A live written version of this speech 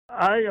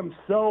I am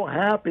so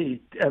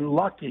happy and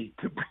lucky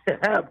to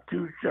have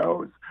two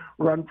shows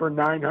run for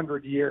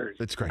 900 years.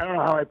 That's great. I don't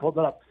know how I pulled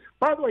it up.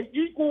 By the way,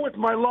 equal with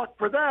my luck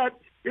for that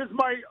is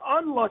my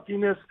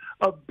unluckiness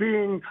of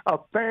being a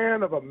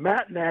fan of a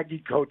Matt Nagy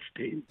coach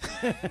team.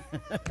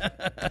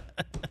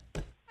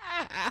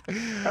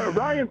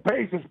 Ryan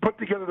Pace has put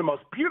together the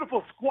most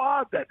beautiful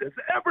squad that has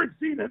ever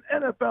seen an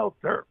NFL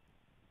turf.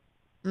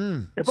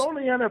 If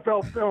only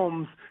NFL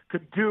Films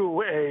could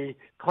do a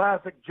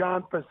classic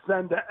John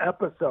Facenda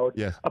episode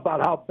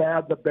about how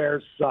bad the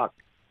Bears suck.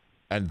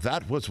 And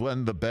that was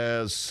when the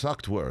Bears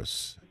sucked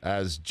worse,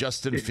 as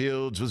Justin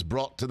Fields was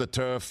brought to the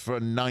turf for a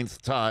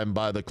 9th time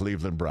by the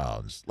Cleveland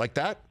Browns. Like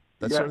that?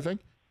 That sort of thing?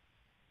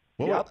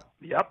 Well,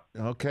 Yep.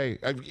 Okay.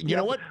 You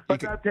know what? But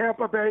that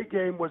Tampa Bay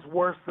game was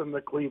worse than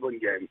the Cleveland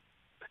game,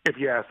 if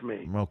you ask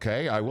me.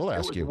 Okay, I will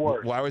ask you.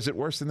 Worse. Why was it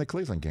worse than the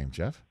Cleveland game,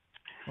 Jeff?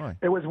 Why?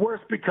 It was worse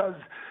because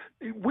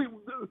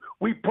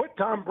we put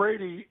Tom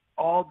Brady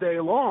all day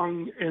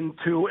long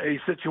into a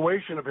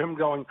situation of him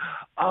going,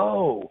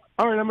 oh,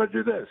 all right, I'm going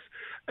to do this.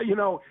 You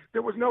know,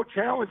 there was no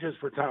challenges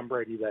for Tom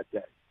Brady that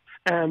day.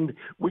 And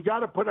we got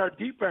to put our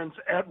defense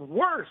at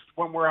worst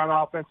when we're on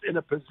offense in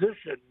a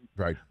position.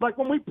 Right. Like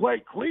when we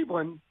played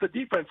Cleveland, the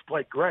defense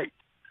played great.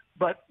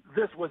 But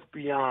this was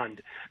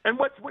beyond. And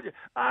by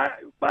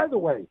the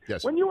way,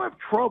 when you have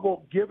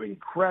trouble giving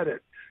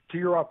credit to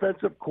your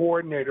offensive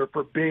coordinator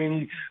for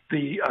being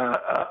the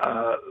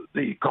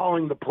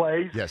calling the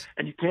plays,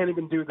 and you can't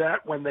even do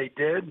that when they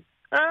did.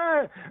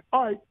 All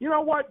right, you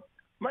know what?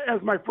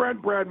 As my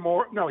friend Brad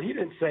Moore, no, he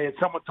didn't say it.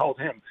 Someone told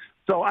him.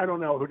 So I don't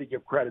know who to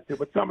give credit to,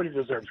 but somebody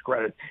deserves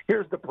credit.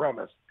 Here's the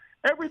premise.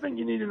 Everything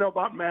you need to know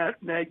about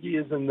Matt Nagy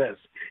is in this.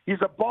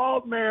 He's a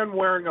bald man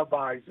wearing a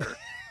visor.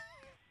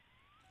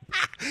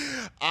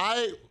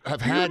 I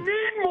have had... You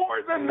need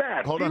more than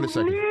that. Hold on a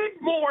second. You need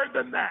more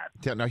than that.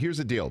 Yeah, now, here's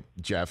the deal,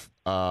 Jeff.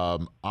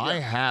 I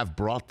have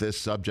brought this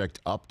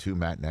subject up to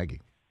Matt Nagy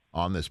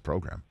on this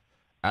program.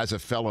 As a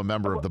fellow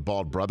member of the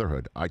Bald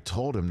Brotherhood, I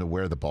told him to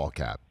wear the ball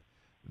cap.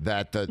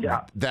 That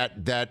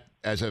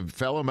as a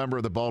fellow member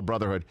of the Bald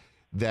Brotherhood,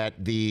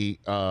 that the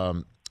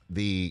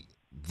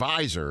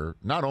visor,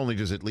 not only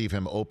does it leave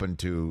him open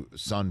to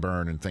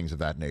sunburn and things of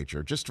that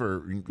nature, just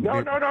for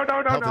health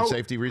and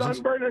safety reasons.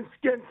 Sunburn and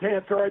skin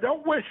cancer. I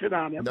don't wish it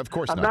on him. Of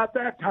course not. I'm not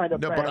that kind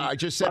of fan. No, but I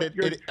just said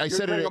it. I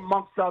said it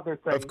amongst other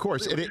things. Of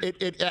course,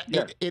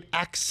 it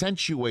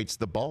accentuates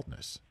the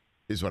baldness,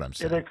 is what I'm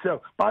saying.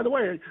 By the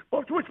way,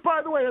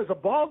 as a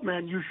bald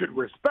man, you should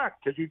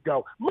respect, because you'd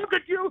go, look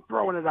at you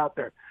throwing it out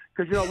there.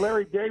 Because, you know,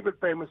 Larry David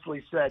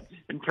famously said,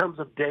 in terms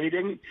of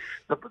dating,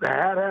 the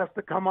hat has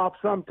to come off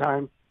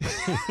sometime.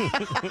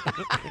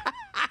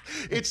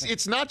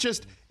 It's not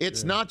just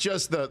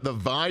the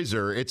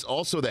visor. It's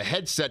also the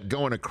headset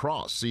going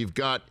across. So you've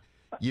got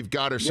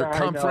a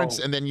circumference,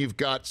 and then you've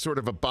got sort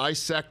of a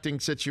bisecting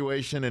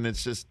situation, and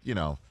it's just, you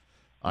know.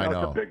 I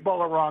know. It's a big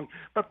bowl of wrong.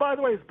 But by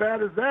the way, as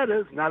bad as that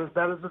is, not as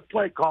bad as this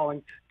play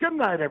calling. Good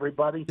night,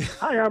 everybody.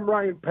 Hi, I'm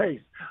Ryan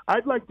Pace.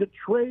 I'd like to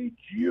trade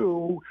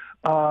you,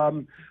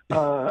 Kelly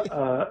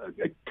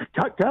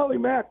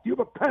Mack, do you have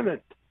a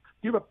pennant? Do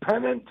you have a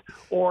pennant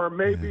or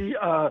maybe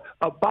a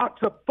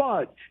box of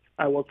fudge?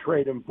 I will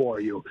trade him for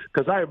you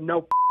because I have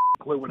no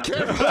clue when I'm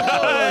Careful.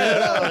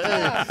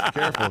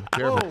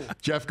 Whoa.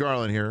 Jeff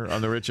Garlin here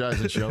on the Rich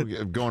Eisen Show,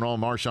 going all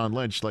Marshawn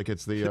Lynch like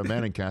it's the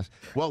Manning cast.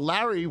 Well,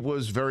 Larry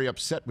was very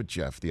upset with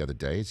Jeff the other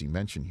day, as he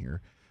mentioned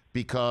here,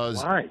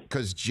 because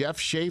Jeff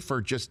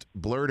Schaefer just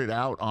blurted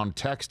out on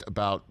text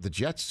about the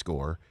Jets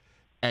score,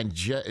 and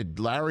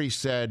Larry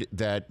said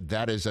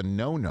that is a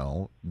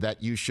no-no,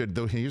 that you should,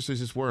 though he uses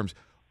his words,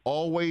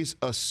 always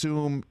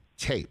assume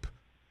tape.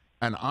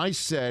 And I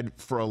said,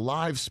 for a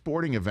live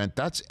sporting event,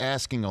 that's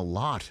asking a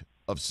lot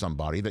of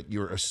somebody, that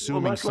you're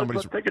assuming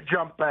somebody's. Let's take a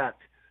jump back.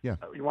 Yeah.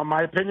 You want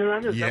my opinion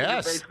on this?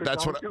 Yes,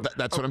 that's what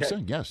I'm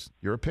saying. Yes,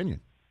 your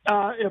opinion.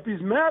 If he's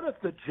mad at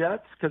the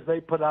Jets because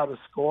they put out a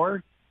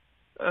score,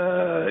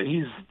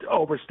 he's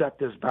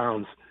overstepped his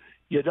bounds.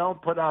 You don't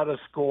put out a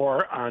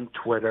score on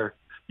Twitter.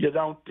 You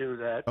don't do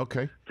that.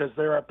 Okay. Because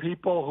there are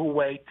people who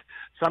wait.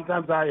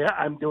 Sometimes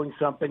I'm doing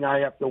something, I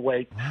have to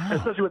wait,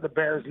 especially with the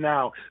Bears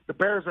now. The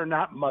Bears are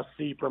not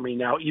must-see for me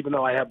now, even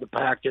though I have the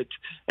package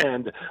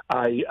and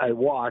I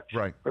watch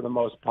for the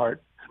most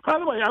part. By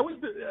the way,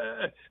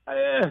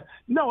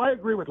 I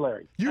agree with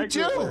Larry. You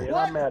do?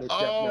 I'm mad at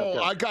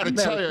Jeff. I got to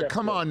tell you,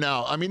 come on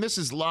now. I mean, this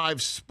is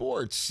live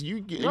sports.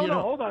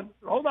 Hold on.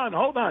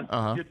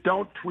 Uh-huh. You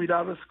don't tweet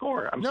out a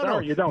score. I'm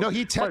sorry, you don't. No,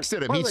 he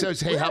texted him. He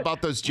says, hey, how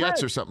about those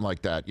Jets or something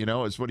like that? You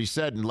know, is what he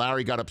said. And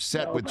Larry got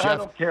upset with Jeff. I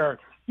don't care.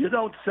 You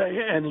don't say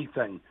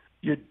anything.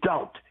 You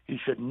don't. He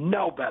should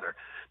know better.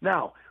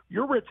 Now,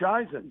 you're Rich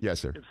Eisen. Yes,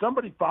 sir. If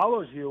somebody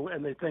follows you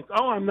and they think,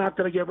 I'm not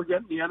going to ever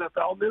get in the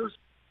NFL news,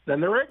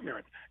 then they're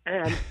ignorant.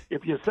 And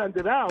if you send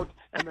it out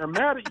and they're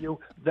mad at you,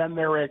 then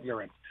they're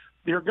ignorant.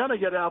 You're going to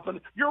get out.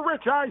 You're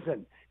Rich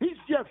Eisen. He's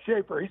Jeff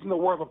Schaefer. He's in the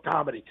world of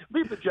comedy.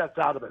 Leave the Jets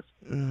out of this.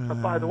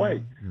 But by the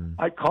way,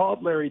 I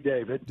called Larry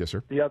David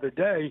the other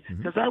day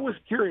because I was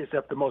curious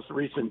after the most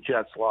recent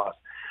Jets loss.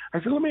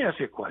 I said, let me ask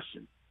you a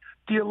question.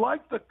 Do you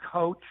like the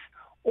coach,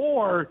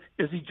 or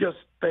is he just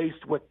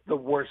faced with the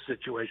worst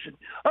situation?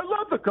 I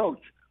love the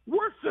coach.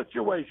 Worst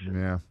situation.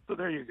 Yeah. So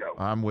there you go.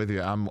 I'm with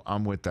you.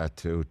 I'm with that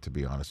too. To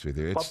be honest with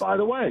you. But by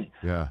the way,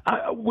 yeah,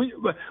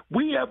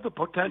 we have the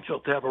potential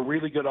to have a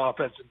really good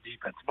offense and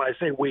defense. When I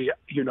say we,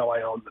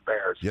 I own the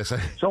Bears. Yes.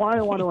 So I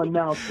want to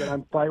announce that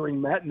I'm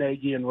firing Matt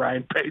Nagy and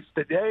Ryan Pace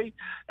today,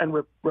 and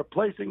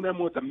replacing them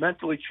with a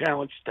mentally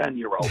challenged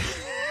 10-year-old.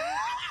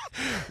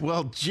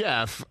 Well,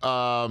 Jeff,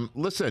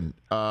 listen,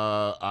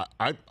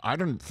 I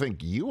don't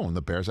think you own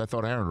the Bears. I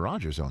thought Aaron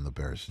Rodgers owned the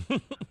Bears.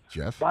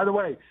 Jeff. By the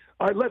way,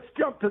 all right, let's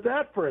jump to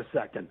that for a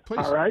second.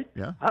 Please. All right?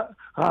 Yeah.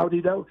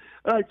 Howdy-do.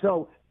 All right,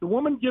 so the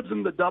woman gives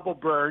him the double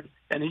bird,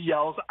 and he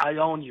yells, I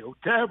own you,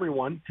 to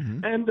everyone.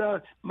 Mm-hmm.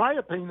 And my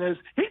opinion is,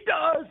 he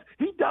does,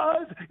 he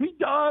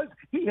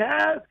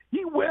has,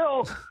 he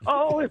will.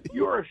 Oh, if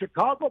you're a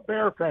Chicago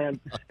Bear fan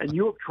and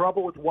you have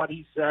trouble with what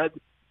he said,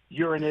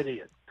 you're an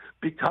idiot,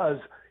 because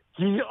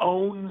he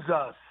owns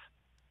us.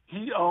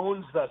 He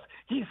owns us.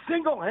 He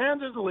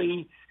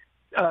single-handedly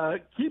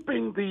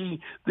keeping the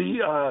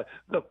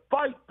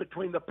fight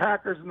between the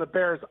Packers and the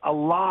Bears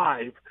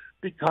alive,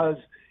 because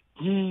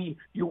you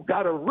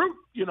got to root,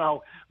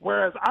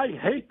 whereas I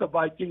hate the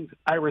Vikings,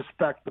 I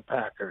respect the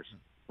Packers.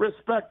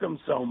 Respect them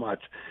so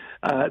much.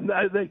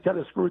 They kind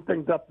of screwed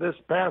things up this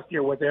past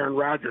year with Aaron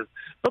Rodgers.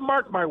 But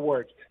mark my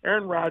words,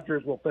 Aaron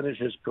Rodgers will finish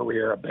his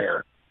career a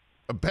Bear.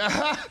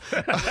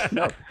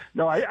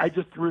 No, I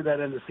just threw that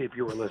in to see if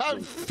you were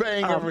listening.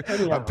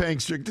 I'm paying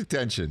strict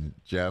attention,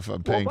 Jeff.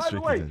 I'm paying strict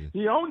attention. By the way,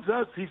 he owns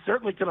us. He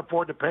certainly can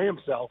afford to pay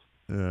himself.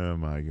 Oh,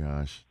 my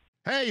gosh.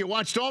 Hey, you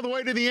watched all the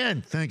way to the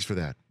end. Thanks for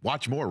that.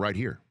 Watch more right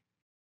here.